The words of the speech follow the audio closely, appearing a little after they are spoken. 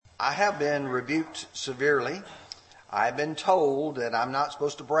I have been rebuked severely. I've been told that I'm not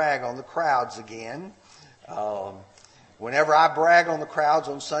supposed to brag on the crowds again. Whenever I brag on the crowds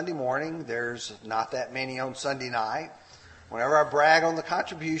on Sunday morning, there's not that many on Sunday night. Whenever I brag on the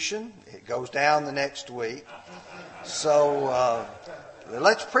contribution, it goes down the next week. So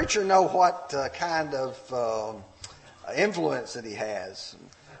let the preacher know what kind of influence that he has.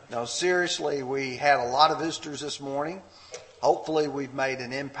 No, seriously, we had a lot of visitors this morning. Hopefully we've made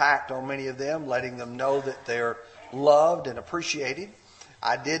an impact on many of them, letting them know that they're loved and appreciated.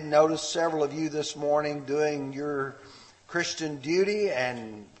 I did notice several of you this morning doing your Christian duty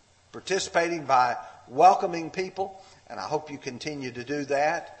and participating by welcoming people, and I hope you continue to do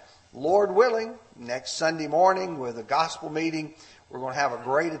that. Lord willing, next Sunday morning with a gospel meeting, we're going to have a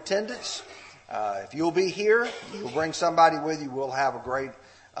great attendance. If you'll be here, you'll bring somebody with you, we'll have a great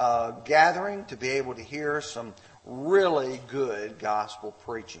gathering to be able to hear some really good gospel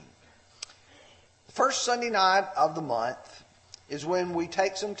preaching. The first Sunday night of the month is when we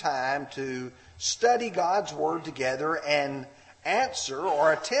take some time to study God's Word together and answer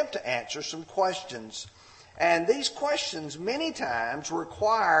or attempt to answer some questions. And these questions many times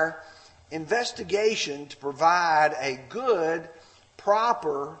require investigation to provide a good,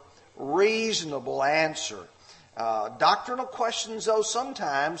 proper, reasonable answer. Doctrinal questions, though,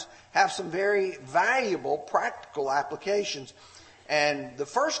 sometimes have some very valuable practical applications. And the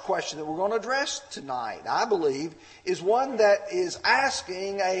first question that we're going to address tonight, I believe, is one that is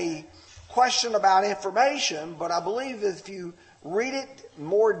asking a question about information, but I believe that if you read it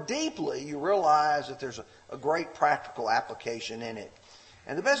more deeply, you realize that there's a great practical application in it.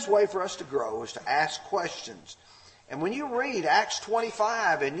 And the best way for us to grow is to ask questions. And when you read Acts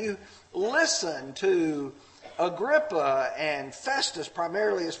 25 and you listen to Agrippa and Festus,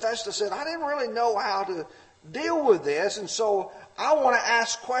 primarily as Festus said, I didn't really know how to deal with this, and so I want to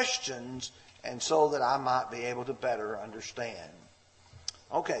ask questions, and so that I might be able to better understand.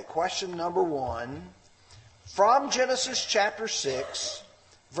 Okay, question number 1. From Genesis chapter 6,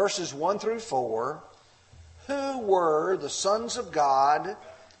 verses 1 through 4, who were the sons of God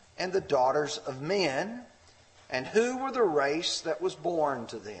and the daughters of men, and who were the race that was born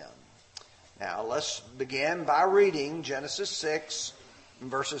to them? Now, let's begin by reading Genesis 6,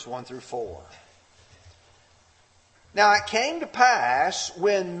 verses 1 through 4. Now it came to pass,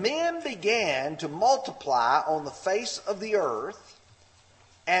 when men began to multiply on the face of the earth,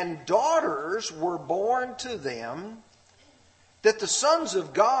 and daughters were born to them, that the sons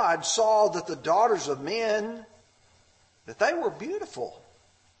of God saw that the daughters of men, that they were beautiful.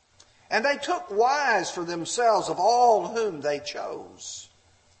 And they took wives for themselves of all whom they chose.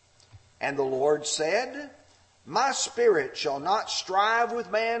 And the Lord said, My spirit shall not strive with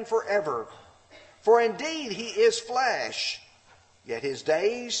man forever. For indeed he is flesh, yet his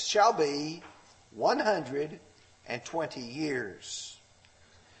days shall be 120 years.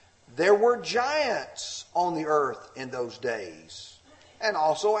 There were giants on the earth in those days, and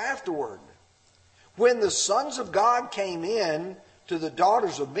also afterward. When the sons of God came in to the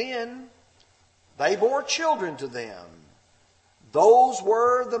daughters of men, they bore children to them. Those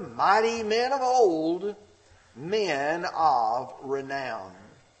were the mighty men of old, men of renown.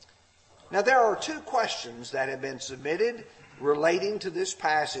 Now there are 2 questions that have been submitted relating to this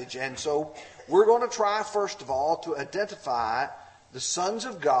passage, and so we're going to try first of all to identify the sons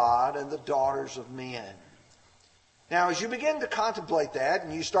of God and the daughters of men. Now as you begin to contemplate that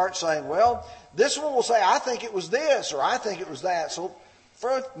and you start saying, well, this one will say, I think it was this or I think it was that. So for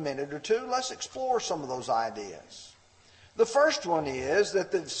a minute or two, let's explore some of those ideas. The first one is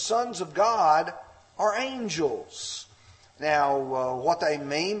that the sons of God are angels. Now, what they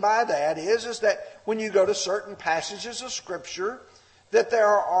mean by that is that when you go to certain passages of Scripture, that there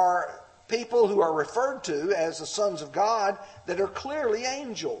are people who are referred to as the sons of God that are clearly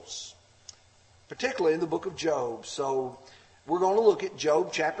angels, particularly in the book of Job. So we're going to look at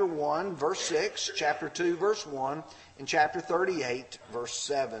Job chapter 1, verse 6, chapter 2, verse 1, and chapter 38, verse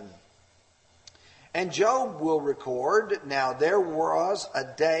 7. And Job will record, now there was a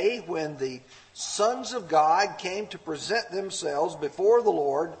day when the sons of God came to present themselves before the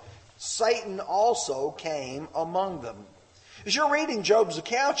Lord. Satan also came among them. As you're reading Job's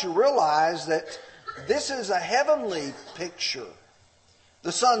account, you realize that this is a heavenly picture.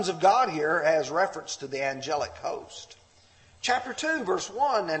 The sons of God here has reference to the angelic host. Chapter 2, verse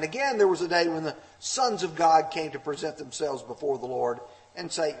 1, and again there was a day when the sons of God came to present themselves before the Lord, and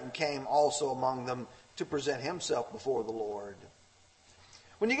Satan came also among them to present himself before the Lord.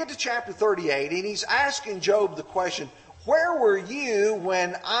 When you get to chapter 38, and he's asking Job the question, where were you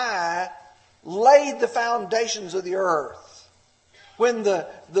when I laid the foundations of the earth? When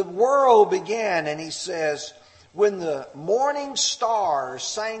the world began, and he says, when the morning stars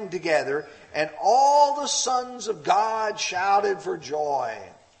sang together and all the sons of God shouted for joy.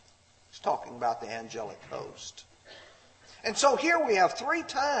 He's talking about the angelic host. And so here we have 3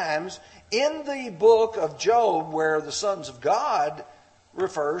 times in the book of Job where the sons of God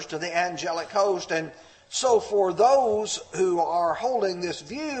refers to the angelic host. And so for those who are holding this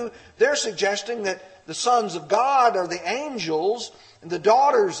view, they're suggesting that the sons of God are the angels and the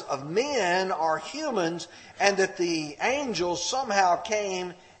daughters of men are humans, and that the angels somehow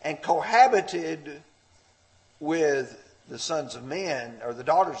came and cohabited with the sons of men or the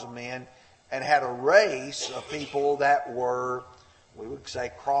daughters of men and had a race of people that were, we would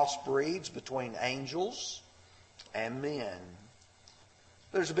say, crossbreeds between angels and men.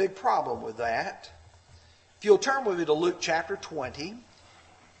 There's a big problem with that. If you'll turn with me to Luke chapter 20,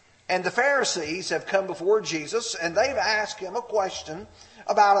 and the Pharisees have come before Jesus and they've asked him a question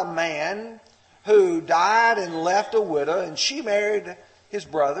about a man who died and left a widow, and she married his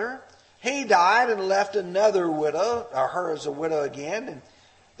brother. He died and left another widow, or her as a widow again. And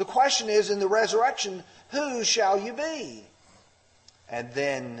the question is, in the resurrection, who shall you be? And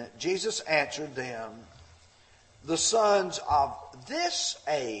then Jesus answered them, the sons of this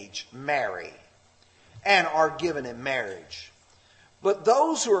age marry and are given in marriage. But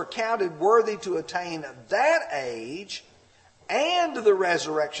those who are counted worthy to attain that age and the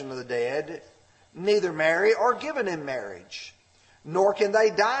resurrection of the dead neither marry or given in marriage, nor can they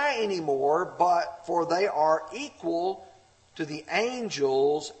die anymore, but for they are equal to the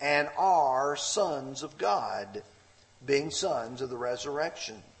angels and are sons of God, being sons of the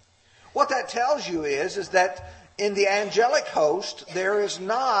resurrection. What that tells you is that in the angelic host there is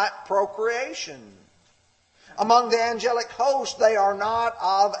not procreation. Among the angelic host, they are not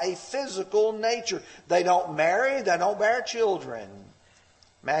of a physical nature. They don't marry, they don't bear children.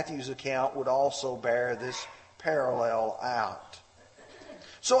 Matthew's account would also bear this parallel out.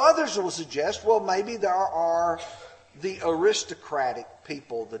 So others will suggest, well, maybe there are the aristocratic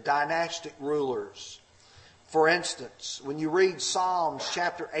people, the dynastic rulers. For instance, when you read Psalms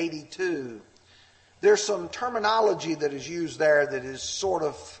chapter 82, there's some terminology that is used there that is sort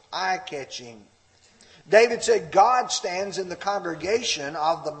of eye-catching. David said, God stands in the congregation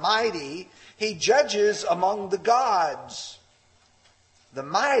of the mighty. He judges among the gods. The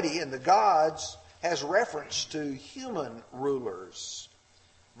mighty and the gods has reference to human rulers.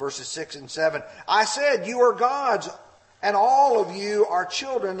 Verses 6 and 7. I said, you are gods, and all of you are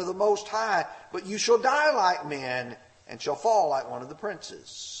children of the Most High, but you shall die like men and shall fall like one of the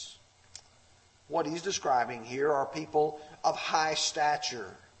princes. What he's describing here are people of high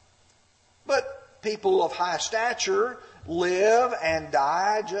stature. But people of high stature live and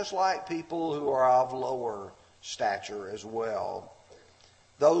die just like people who are of lower stature as well.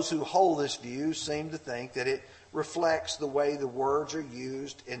 Those who hold this view seem to think that it reflects the way the words are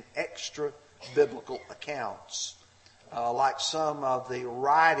used in extra biblical accounts. Like some of the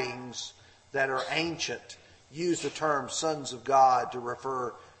writings that are ancient use the term sons of God to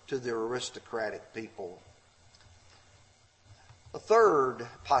refer to the aristocratic people. A third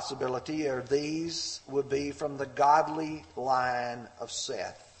possibility of these would be from the godly line of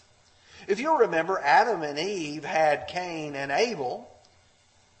Seth. If you'll remember, Adam and Eve had Cain and Abel,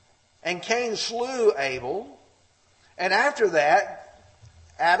 and Cain slew Abel, and after that,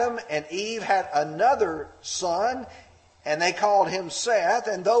 Adam and Eve had another son, and they called him Seth,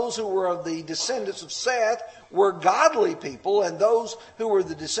 and those who were of the descendants of Seth were godly people, and those who were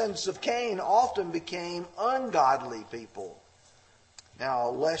the descendants of Cain often became ungodly people. Now,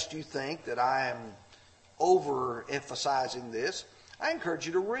 lest you think that I am overemphasizing this, I encourage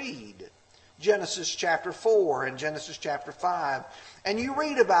you to read Genesis chapter 4 and Genesis chapter 5. And you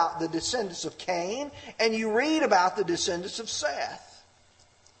read about the descendants of Cain, and you read about the descendants of Seth.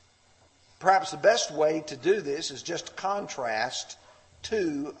 Perhaps the best way to do this is just to contrast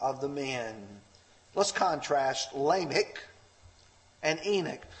two of the men. Let's contrast Lamech and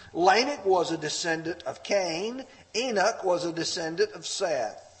Enoch. Lamech was a descendant of Cain. Enoch was a descendant of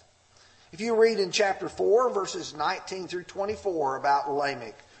Seth. If you read in chapter 4, verses 19 through 24 about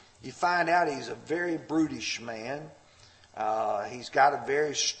Lamech, you find out he's a very brutish man. He's got a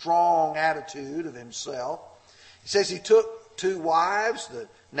very strong attitude of himself. He says he took 2 wives. The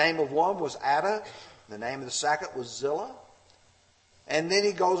name of one was Ada. The name of the second was Zillah. And then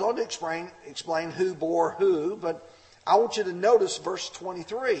he goes on to explain who bore who. But I want you to notice verse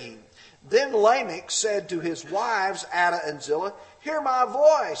 23. Then Lamech said to his wives, Ada and Zillah, hear my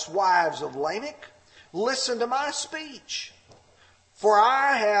voice, wives of Lamech. Listen to my speech. For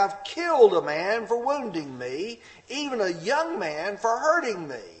I have killed a man for wounding me, even a young man for hurting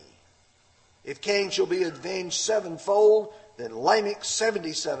me. If Cain shall be avenged sevenfold, then Lamech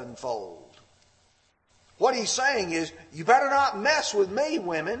 77-fold. What he's saying is, you better not mess with me,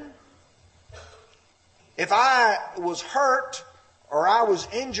 women. If I was hurt or I was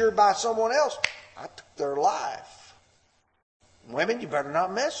injured by someone else, I took their life. Women, you better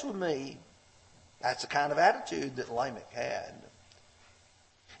not mess with me. That's the kind of attitude that Lamech had.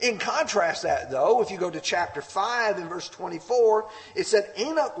 In contrast that, though, if you go to chapter 5 and verse 24, it said,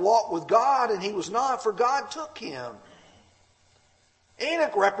 Enoch walked with God and he was not, for God took him.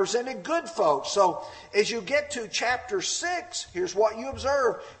 Enoch represented good folks. So as you get to chapter 6, here's what you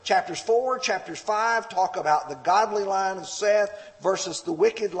observe. Chapters 4, chapters 5 talk about the godly line of Seth versus the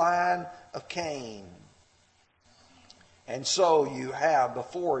wicked line of Cain. And so you have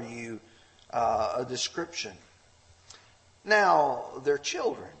before you a description. Now, their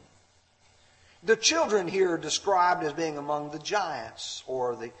children. The children here are described as being among the giants,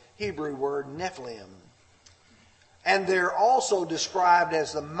 or the Hebrew word Nephilim. And they're also described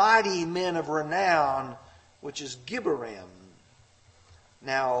as the mighty men of renown, which is Gibborim.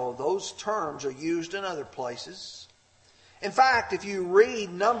 Now, those terms are used in other places. In fact, if you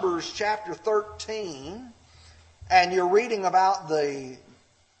read Numbers chapter 13, and you're reading about the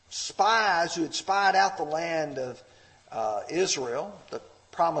spies who had spied out the land of Israel, the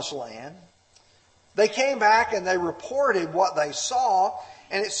promised land, they came back and they reported what they saw,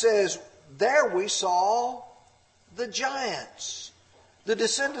 and it says, there we saw the giants. The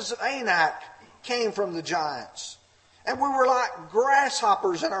descendants of Anak came from the giants. And we were like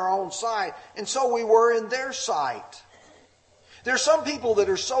grasshoppers in our own sight, and so we were in their sight. There are some people that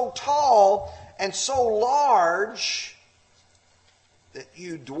are so tall and so large that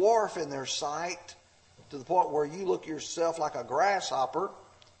you dwarf in their sight to the point where you look yourself like a grasshopper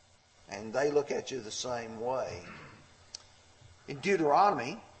and they look at you the same way. In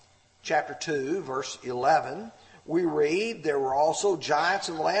Deuteronomy chapter 2, verse 11, we read, there were also giants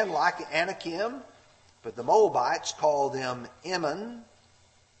in the land like Anakim, but the Moabites called them Ammon.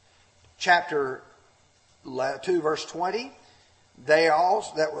 Chapter 2, verse 20, that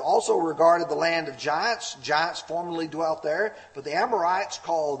also regarded the land of giants. Giants formerly dwelt there, but the Amorites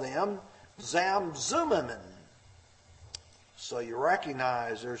called them Zamzummim. So you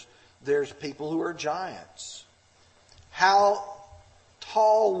recognize there's people who are giants. How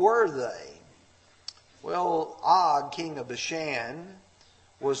tall were they? Well, Og, king of Bashan,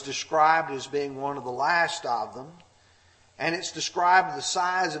 was described as being one of the last of them. And it's described the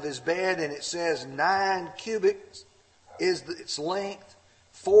size of his bed, and it says 9 cubits is its length,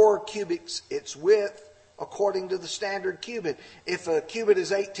 4 cubits its width, according to the standard cubit. If a cubit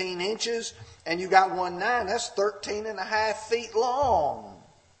is 18 inches and you got 1 9, that's 13 and a half feet long.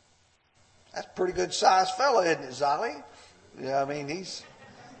 That's a pretty good sized fellow, isn't it, Zolly? Yeah, I mean,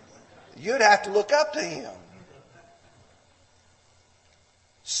 you'd have to look up to him.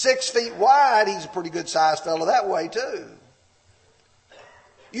 6 feet wide, he's a pretty good sized fellow that way too.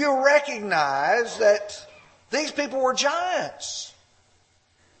 You recognize that these people were giants.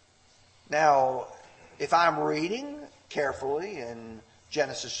 Now, if I'm reading carefully in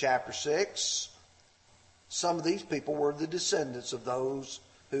Genesis chapter 6, some of these people were the descendants of those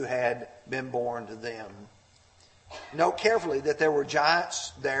who had been born to them. Note carefully that there were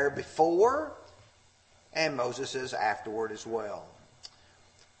giants there before, and Moses says afterward as well.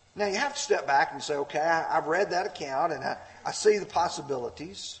 Now you have to step back and say, okay, I've read that account and I see the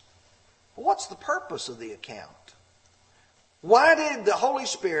possibilities. But what's the purpose of the account? Why did the Holy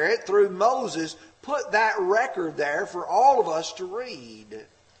Spirit, through Moses, put that record there for all of us to read?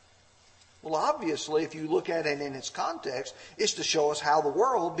 Well, obviously, if you look at it in its context, it's to show us how the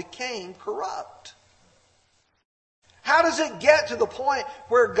world became corrupt. How does it get to the point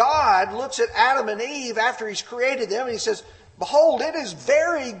where God looks at Adam and Eve after He's created them and He says, behold, it is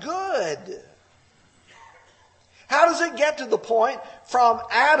very good. How does it get to the point from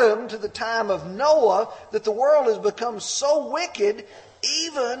Adam to the time of Noah that the world has become so wicked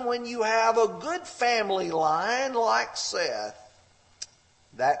even when you have a good family line like Seth?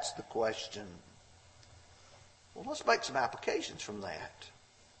 That's the question. Well, let's make some applications from that.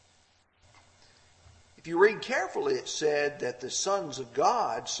 If you read carefully, it said that the sons of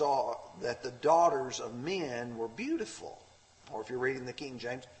God saw that the daughters of men were beautiful. Or if you're reading the King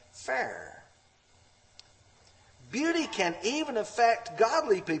James, fair. Beauty can even affect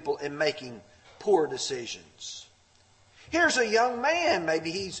godly people in making poor decisions. Here's a young man,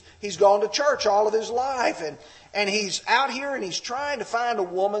 maybe he's gone to church all of his life and he's out here and he's trying to find a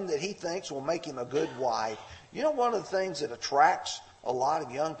woman that he thinks will make him a good wife. You know, one of the things that attracts a lot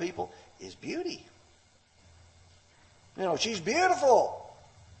of young people is beauty. You know, she's beautiful.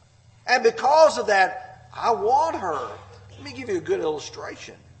 And because of that, I want her. Let me give you a good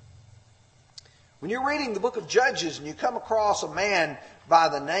illustration. When you're reading the book of Judges and you come across a man by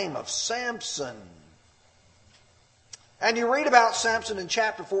the name of Samson, and you read about Samson in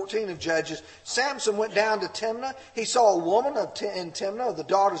chapter 14 of Judges, Samson went down to Timnah. He saw a woman in Timnah of the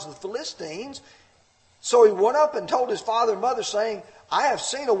daughters of the Philistines. So he went up and told his father and mother, saying, I have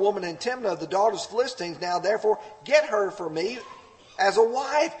seen a woman in Timnah of the daughters of the Philistines. Now therefore get her for me as a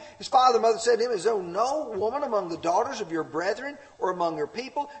wife. His father and mother said to him, Is there no woman among the daughters of your brethren or among your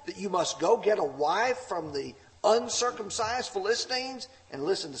people that you must go get a wife from the uncircumcised Philistines? And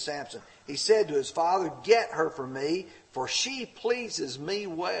listen to Samson. He said to his father, Get her for me, for she pleases me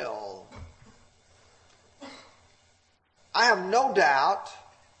well. I have no doubt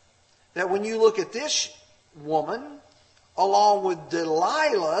that when you look at this woman, along with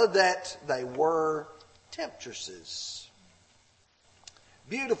Delilah, that they were temptresses.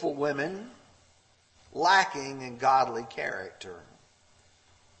 Beautiful women lacking in godly character.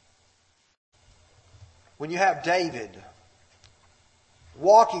 When you have David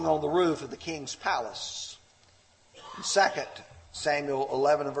walking on the roof of the king's palace, in 2 Samuel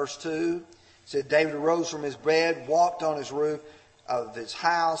 11 and verse 2, it said, David arose from his bed, walked on his roof of his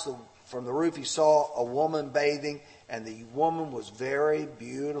house. From the roof he saw a woman bathing, and the woman was very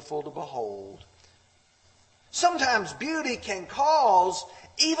beautiful to behold. Sometimes beauty can cause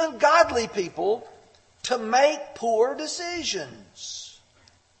even godly people to make poor decisions.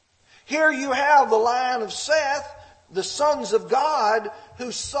 Here you have the line of Seth, the sons of God,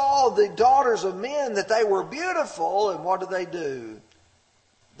 who saw the daughters of men that they were beautiful, and what do?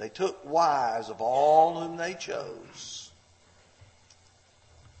 They took wives of all whom they chose.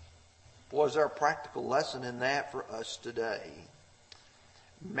 Boy, is there a practical lesson in that for us today.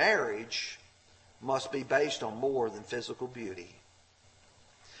 Marriage must be based on more than physical beauty.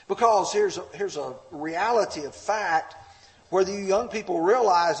 Because here's a reality of fact, whether you young people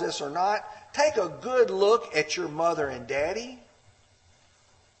realize this or not, take a good look at your mother and daddy.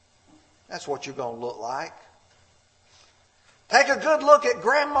 That's what you're going to look like. Take a good look at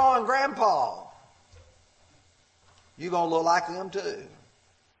grandma and grandpa. You're going to look like them too.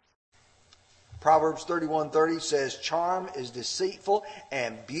 Proverbs 31:30 says, Charm is deceitful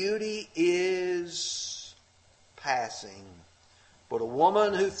and beauty is passing. But a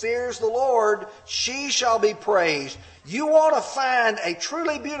woman who fears the Lord, she shall be praised. You want to find a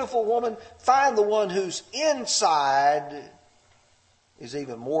truly beautiful woman, find the one whose inside is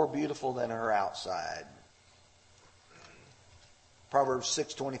even more beautiful than her outside. Proverbs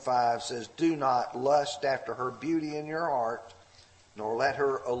 6:25 says, Do not lust after her beauty in your heart, nor let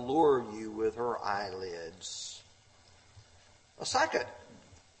her allure you with her eyelids. A second,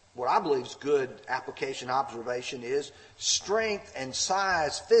 what I believe is good application observation is strength and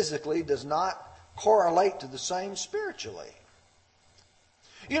size physically does not correlate to the same spiritually.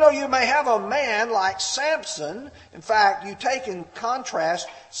 You know, you may have a man like Samson. In fact, you take in contrast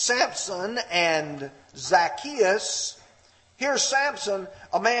Samson and Zacchaeus. Here's Samson,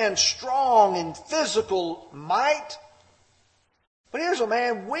 a man strong in physical might. But here's a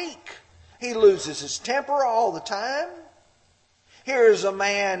man weak. He loses his temper all the time. Here's a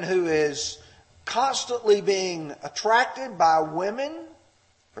man who is constantly being attracted by women,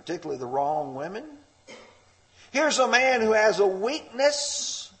 particularly the wrong women. Here's a man who has a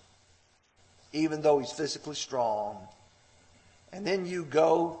weakness, even though he's physically strong. And then you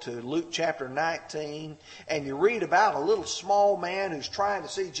go to Luke chapter 19 and you read about a little small man who's trying to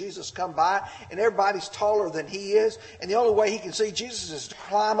see Jesus come by, and everybody's taller than he is. And the only way he can see Jesus is to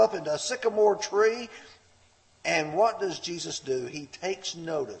climb up into a sycamore tree. And what does Jesus do? He takes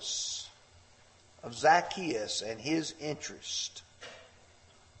notice of Zacchaeus and his interest.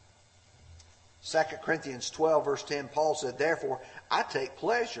 2 Corinthians 12 verse 10, Paul said, Therefore, I take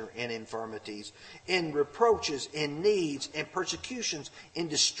pleasure in infirmities, in reproaches, in needs, in persecutions, in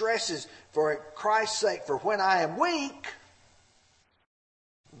distresses, for Christ's sake. For when I am weak,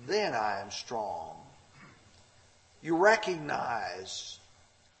 then I am strong. You recognize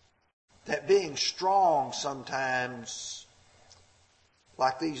that being strong sometimes,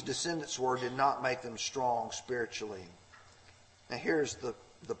 like these descendants were, did not make them strong spiritually. Now here's the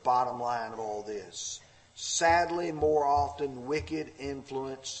bottom line of all this. Sadly, more often, wicked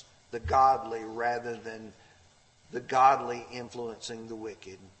influence the godly rather than the godly influencing the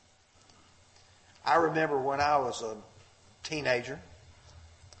wicked. I remember when I was a teenager,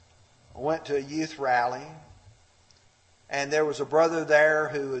 I went to a youth rally, and there was a brother there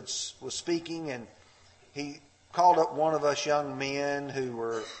who was speaking, and he called up one of us young men who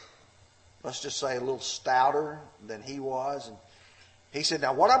were, let's just say, a little stouter than he was. And he said,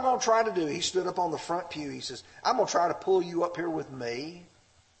 now what I'm going to try to do, he stood up on the front pew. He says, I'm going to try to pull you up here with me.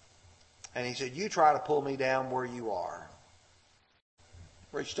 And he said, you try to pull me down where you are.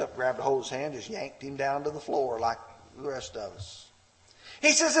 Reached up, grabbed a hold of his hand, just yanked him down to the floor like the rest of us.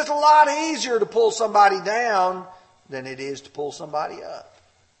 He says it's a lot easier to pull somebody down than it is to pull somebody up.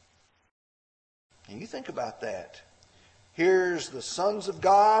 And you think about that. Here's the sons of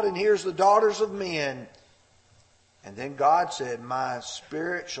God and here's the daughters of men. And then God said, my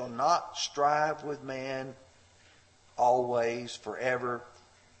spirit shall not strive with man always, forever.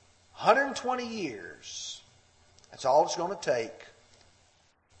 120 years. That's all it's going to take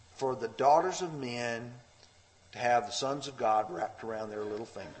for the daughters of men to have the sons of God wrapped around their little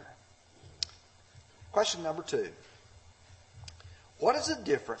finger. Question number 2. What is the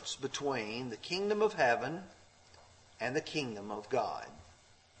difference between the kingdom of heaven and the kingdom of God?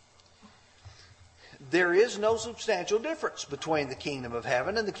 There is no substantial difference between the kingdom of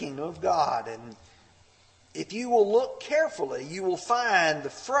heaven and the kingdom of God. And if you will look carefully, you will find the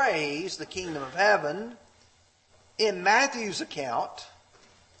phrase, the kingdom of heaven, in Matthew's account.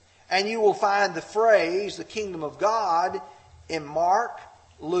 And you will find the phrase, the kingdom of God, in Mark,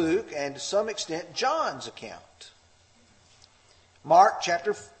 Luke, and to some extent, John's account.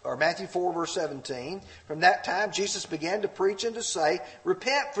 Matthew 4, verse 17. From that time, Jesus began to preach and to say,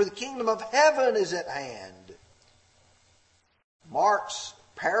 repent, for the kingdom of heaven is at hand. Mark's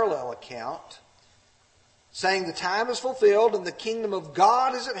parallel account, saying the time is fulfilled and the kingdom of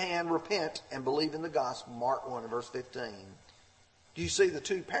God is at hand. Repent and believe in the gospel. Mark 1 and verse 15. Do you see the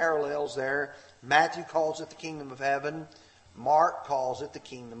two parallels there? Matthew calls it the kingdom of heaven. Mark calls it the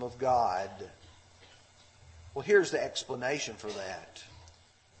kingdom of God. Well, here's the explanation for that.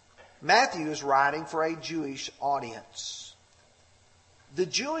 Matthew is writing for a Jewish audience. The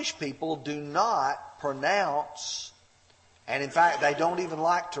Jewish people do not pronounce, and in fact, they don't even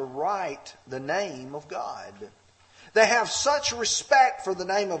like to write the name of God. They have such respect for the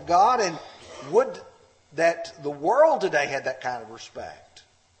name of God, and would that the world today had that kind of respect.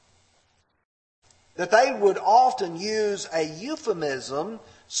 That they would often use a euphemism,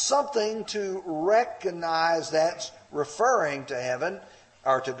 something to recognize that's referring to heaven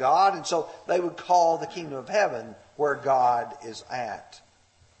or to God. And so they would call the kingdom of heaven where God is at.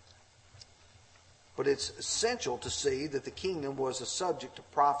 But it's essential to see that the kingdom was a subject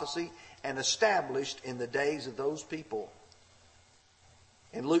of prophecy and established in the days of those people.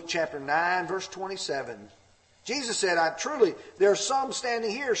 In Luke chapter 9, verse 27, Jesus said, truly, there are some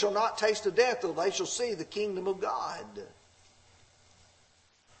standing here shall not taste of death till they shall see the kingdom of God.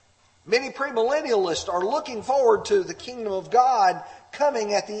 Many premillennialists are looking forward to the kingdom of God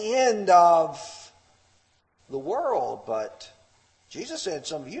coming at the end of the world. But Jesus said,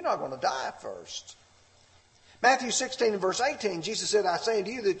 some of you are not going to die first. Matthew 16 and verse 18, Jesus said, I say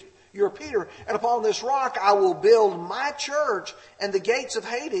unto you that you are Peter, and upon this rock I will build my church, and the gates of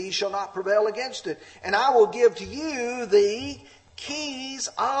Hades shall not prevail against it. And I will give to you the keys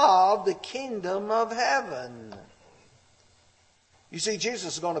of the kingdom of heaven. You see,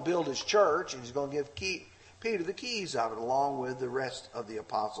 Jesus is going to build his church, and he's going to give Peter the keys of it, along with the rest of the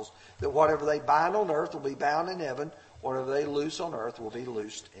apostles, that whatever they bind on earth will be bound in heaven, whatever they loose on earth will be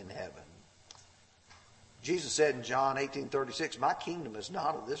loosed in heaven. Jesus said in John 18:36, my kingdom is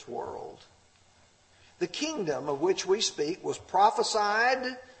not of this world. The kingdom of which we speak was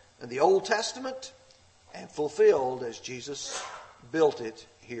prophesied in the Old Testament and fulfilled as Jesus built it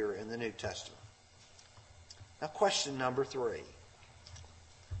here in the New Testament. Now, question number 3.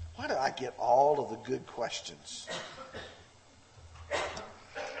 Why do I get all of the good questions?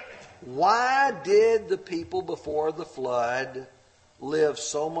 Why did the people before the flood live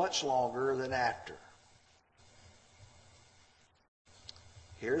so much longer than after?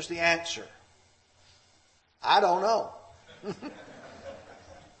 Here's the answer. I don't know.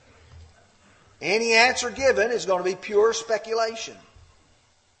 Any answer given is going to be pure speculation.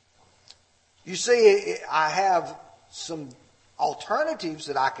 You see, I have some alternatives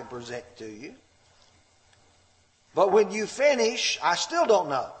that I can present to you. But when you finish, I still don't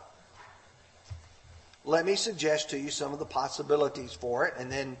know. Let me suggest to you some of the possibilities for it,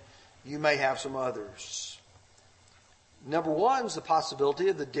 and then you may have some others. Number 1 is the possibility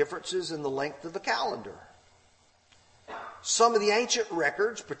of the differences in the length of the calendar. Some of the ancient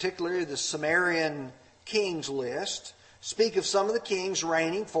records, particularly the Sumerian kings list, speak of some of the kings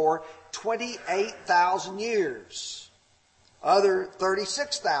reigning for 28,000 years. Other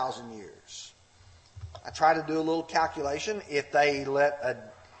 36,000 years. I try to do a little calculation. If they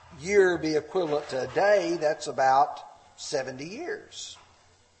let year be equivalent to a day, that's about 70 years.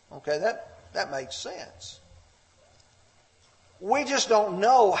 Okay, that makes sense. We just don't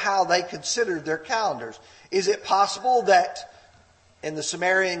know how they considered their calendars. Is it possible that in the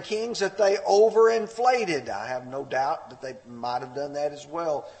Sumerian kings that they overinflated? I have no doubt that they might have done that as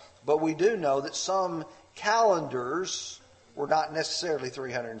well. But we do know that some calendars were not necessarily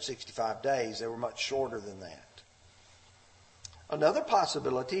 365 days. They were much shorter than that. Another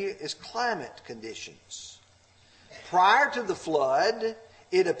possibility is climate conditions. Prior to the flood,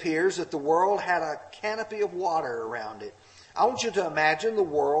 it appears that the world had a canopy of water around it. I want you to imagine the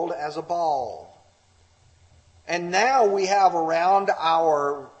world as a ball. And now we have around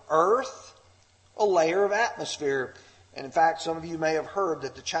our earth a layer of atmosphere. And in fact, some of you may have heard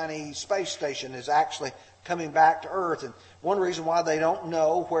that the Chinese space station is actually coming back to Earth. And one reason why they don't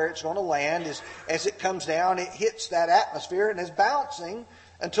know where it's going to land is as it comes down, it hits that atmosphere and is bouncing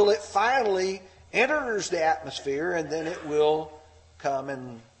until it finally enters the atmosphere, and then it will come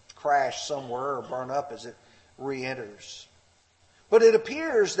and crash somewhere or burn up as it re-enters. But it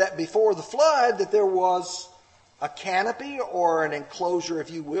appears that before the flood that there was a canopy or an enclosure, if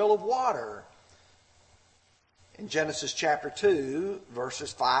you will, of water. In Genesis chapter 2,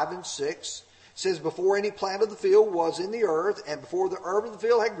 verses 5 and 6, it says, before any plant of the field was in the earth, and before the herb of the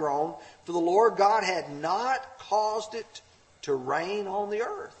field had grown, for the Lord God had not caused it to rain on the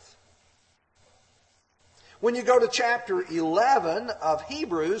earth. When you go to chapter 11 of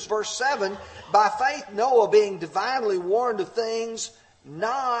Hebrews, verse 7, by faith Noah, being divinely warned of things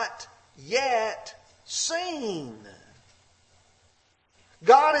not yet seen.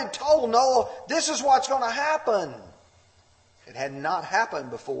 God had told Noah, this is what's going to happen. It had not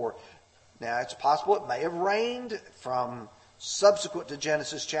happened before. Now, it's possible it may have rained from subsequent to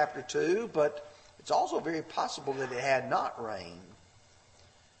Genesis chapter 2, but it's also very possible that it had not rained.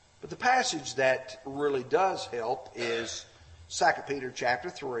 But the passage that really does help is 2 Peter chapter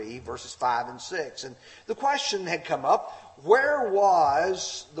 3, verses 5 and 6. And the question had come up, where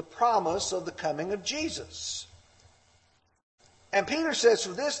was the promise of the coming of Jesus? And Peter says,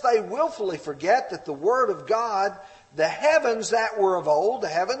 for this they willfully forget that the word of God, the heavens that were of old, the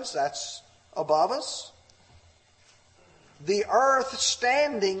heavens, that's above us, the earth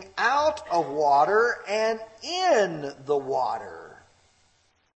standing out of water and in the water.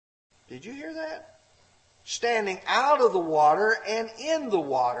 Did you hear that? Standing out of the water and in the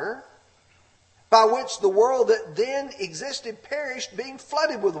water, by which the world that then existed perished, being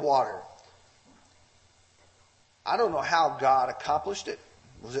flooded with water. I don't know how God accomplished it.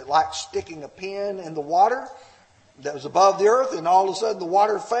 Was it like sticking a pin in the water that was above the earth and all of a sudden the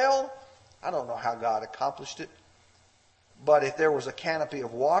water fell? I don't know how God accomplished it. But if there was a canopy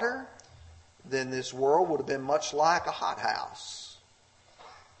of water, then this world would have been much like a hothouse.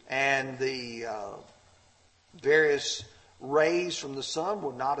 And the various rays from the sun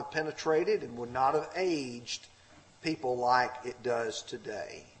would not have penetrated and would not have aged people like it does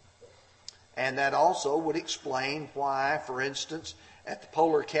today. And that also would explain why, for instance, at the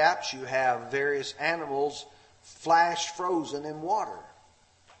polar caps you have various animals flash frozen in water.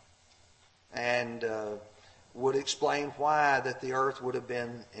 And would explain why that the earth would have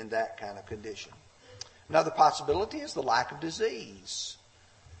been in that kind of condition. Another possibility is the lack of disease.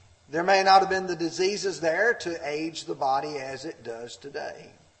 There may not have been the diseases there to age the body as it does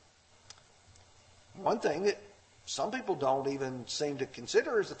today. One thing that some people don't even seem to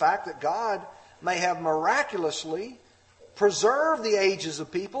consider is the fact that God may have miraculously preserved the ages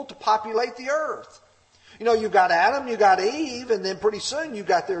of people to populate the earth. You know, you've got Adam, you've got Eve, and then pretty soon you've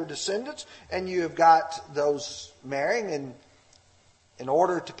got their descendants, and you've got those marrying. And in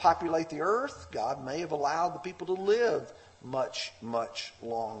order to populate the earth, God may have allowed the people to live much, much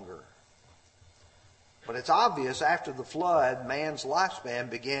longer. But it's obvious after the flood, man's lifespan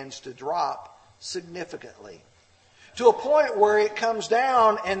begins to drop significantly. To a point where it comes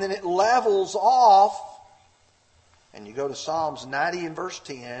down and then it levels off. And you go to Psalms 90 and verse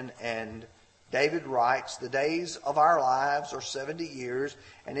 10, and David writes, the days of our lives are 70 years,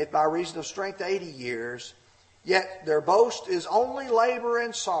 and if by reason of strength 80 years, yet their boast is only labor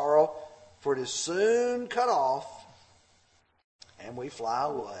and sorrow, for it is soon cut off, and we fly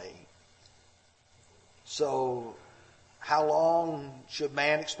away. So, how long should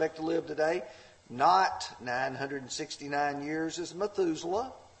man expect to live today? Not 969 years as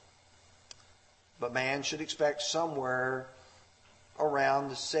Methuselah, but man should expect somewhere around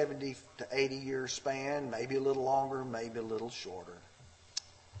the 70 to 80 year span, maybe a little longer, maybe a little shorter.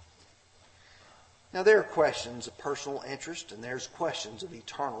 Now, there are questions of personal interest, and there's questions of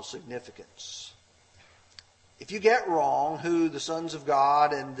eternal significance. if you get wrong who the sons of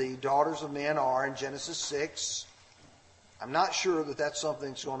God and the daughters of men are in Genesis 6, I'm not sure that that's something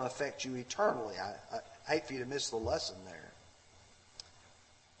that's going to affect you eternally. I hate for you to miss the lesson there.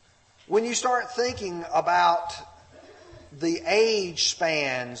 When you start thinking about the age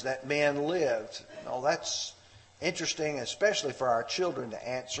spans that men lived, that's interesting, especially for our children to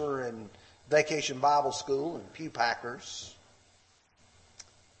answer in Vacation Bible School and Pew Packers.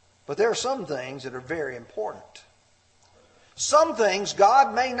 But there are some things that are very important. Some things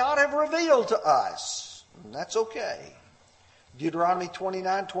God may not have revealed to us, and that's okay. Deuteronomy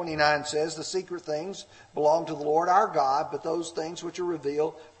 29:29 says, the secret things belong to the Lord our God, but those things which are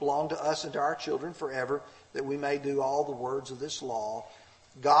revealed belong to us and to our children forever, that we may do all the words of this law.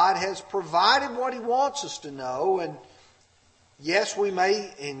 God has provided what He wants us to know, and yes, we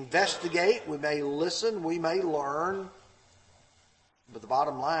may investigate, we may listen, we may learn, but the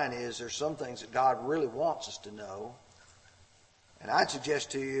bottom line is there's some things that God really wants us to know. And I'd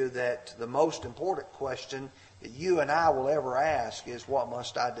suggest to you that the most important question that you and I will ever ask is, what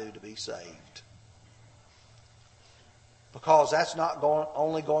must I do to be saved? Because that's not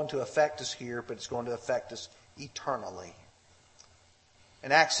only going to affect us here, but it's going to affect us eternally.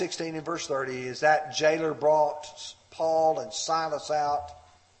 In Acts 16 and verse 30, as that jailer brought Paul and Silas out,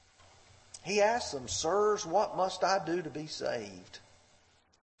 he asked them, sirs, what must I do to be saved?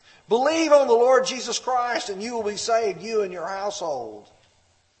 Believe on the Lord Jesus Christ and you will be saved, you and your household.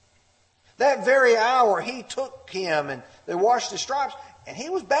 That very hour he took him and they washed his stripes and he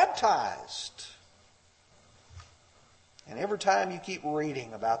was baptized. And every time you keep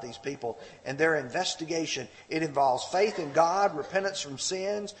reading about these people and their investigation, it involves faith in God, repentance from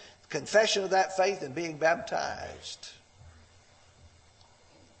sins, confession of that faith, and being baptized.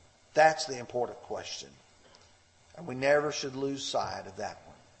 That's the important question. And we never should lose sight of that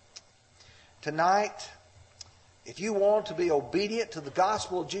one. Tonight, if you want to be obedient to the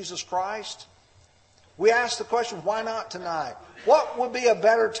gospel of Jesus Christ, we ask the question, why not tonight? What would be a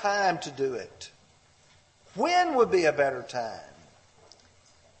better time to do it? When would be a better time?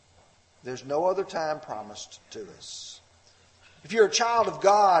 There's no other time promised to us. If you're a child of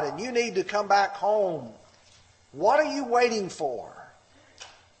God and you need to come back home, what are you waiting for?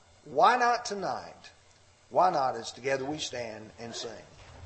 Why not tonight? Why not as together we stand and sing?